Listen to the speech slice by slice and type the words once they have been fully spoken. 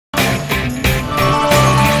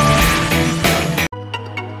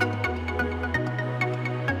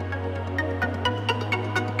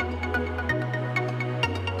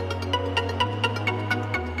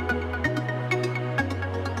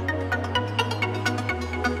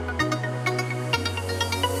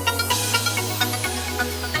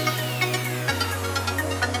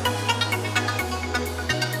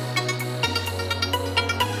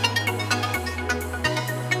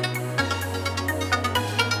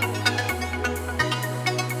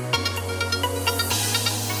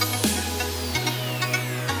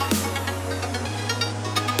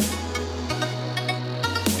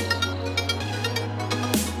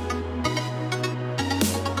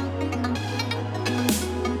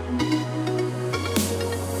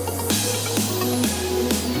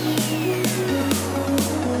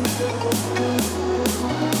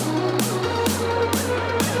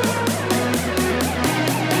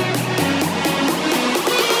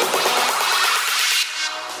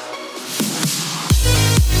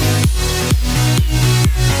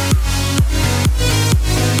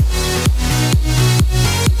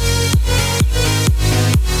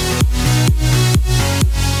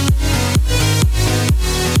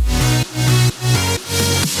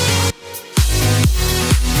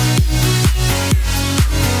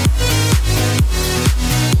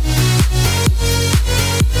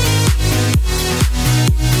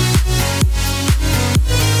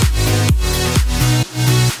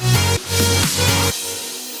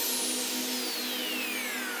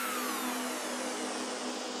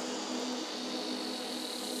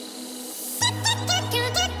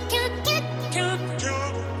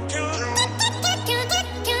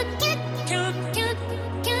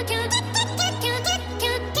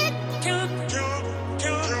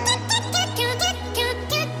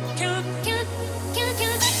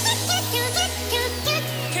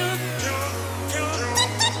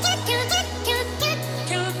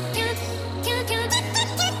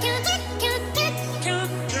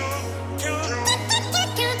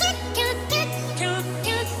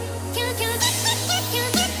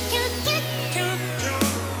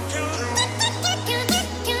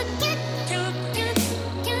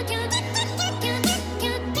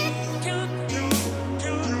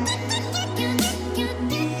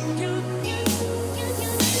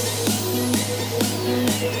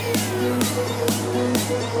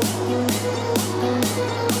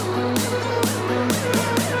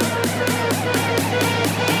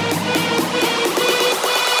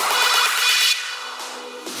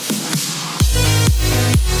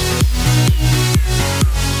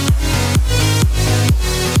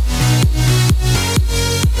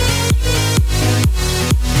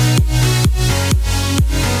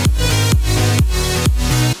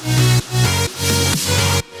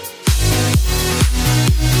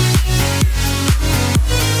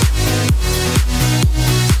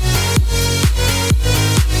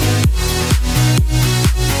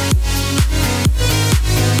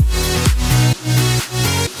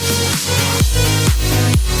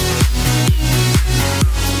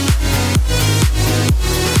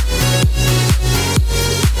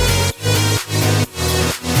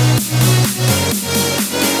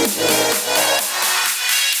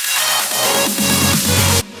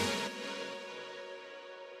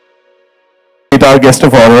Our guest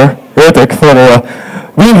of honor, Hrithik, for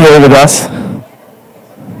being here with us.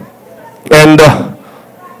 And,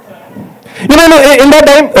 in that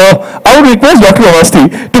time, I would request Dr. Awasthi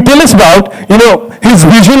to tell us about, his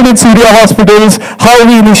vision with Surya Hospitals, how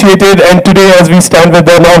we initiated, and today as we stand with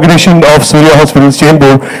the inauguration of Surya Hospitals,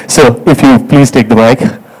 Chembur. So, if you please take the mic.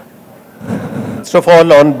 First of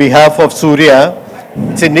all, on behalf of Surya,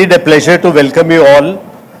 it's indeed a pleasure to welcome you all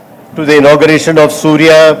to the inauguration of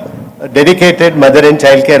Surya, a dedicated mother and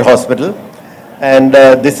child care hospital. And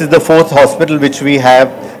this is the 4th hospital which we have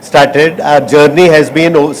started. Our journey has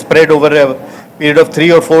been spread over a period of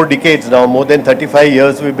 3 or 4 decades now. More than 35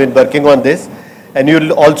 years we've been working on this. And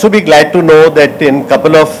you'll also be glad to know that in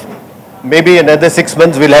couple of, maybe another 6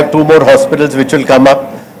 months, we'll have 2 more hospitals which will come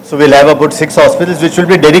up. So we'll have about 6 hospitals which will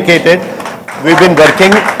be dedicated. We've been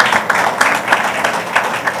working,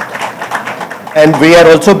 and we are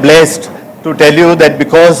also blessed to tell you that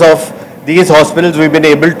because of these hospitals, we've been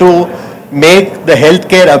able to make the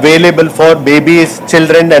healthcare available for babies,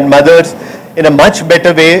 children and mothers in a much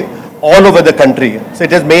better way all over the country. So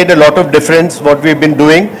it has made a lot of difference what we've been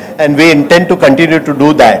doing, and we intend to continue to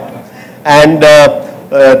do that. And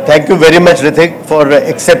thank you very much, Hrithik, for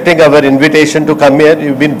accepting our invitation to come here.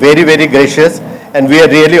 You've been very, very gracious, and we are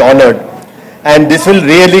really honored. And this will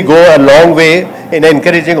really go a long way in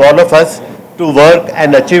encouraging all of us to work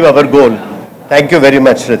and achieve our goal. Thank you very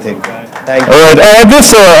much, Hrithik. Thank you. All right. At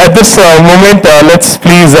this moment, let's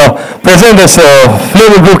please present this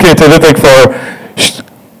flavor bouquet to Hrithik for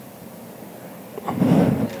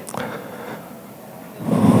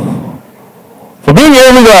being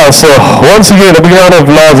here with us. Once again, a big round of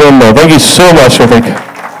applause, and thank you so much, Hrithik.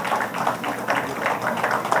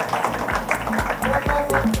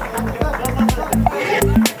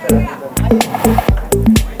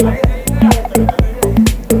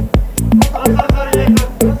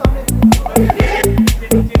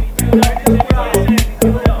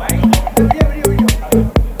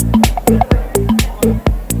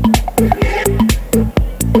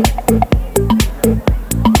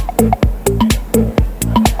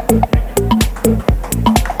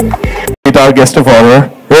 Our guest of honor,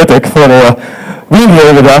 Hrithik, for being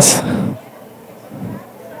here with us.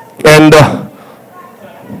 And,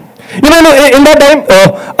 in that time,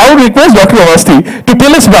 I would request Dr. Awasthi to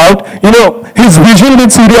tell us about, his vision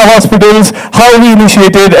with Surya Hospitals, how we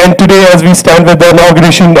initiated, and today as we stand with the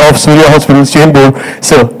inauguration of Surya Hospitals, Chembur.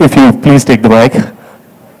 So, if you please take the mic.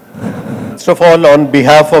 First of all, on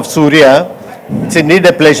behalf of Surya, it's indeed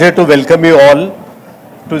a pleasure to welcome you all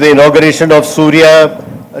to the inauguration of Surya,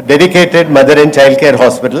 a dedicated mother and child care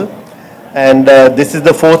hospital. And this is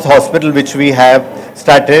the 4th hospital which we have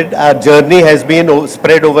started. Our journey has been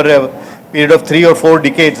spread over a period of 3 or 4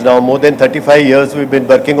 decades now. More than 35 years we've been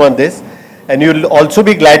working on this. And you'll also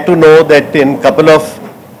be glad to know that in couple of,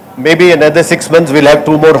 maybe another 6 months, we'll have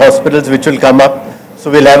 2 more hospitals which will come up. So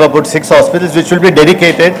we'll have about 6 hospitals which will be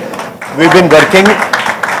dedicated. We've been working,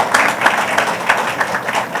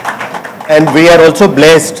 and we are also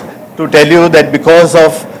blessed to tell you that because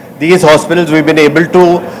of these hospitals, we've been able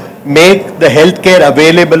to make the healthcare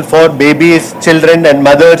available for babies, children and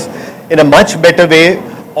mothers in a much better way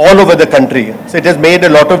all over the country. So it has made a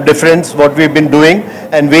lot of difference what we've been doing,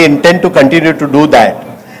 and we intend to continue to do that.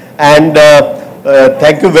 And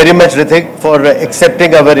thank you very much, Hrithik, for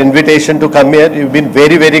accepting our invitation to come here. You've been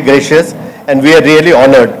very, very gracious, and we are really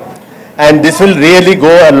honored. And this will really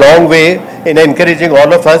go a long way in encouraging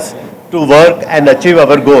all of us to work and achieve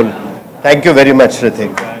our goal. Thank you very much,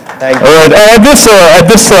 Hrithik. Thank you. All right. At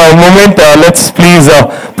this moment, let's please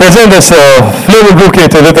present this flavor bouquet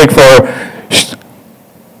to Hrithik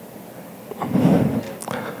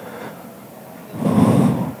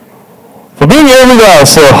for being here with Yeah,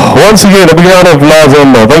 so once again, a big round of applause,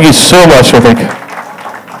 and thank you so much, Hrithik.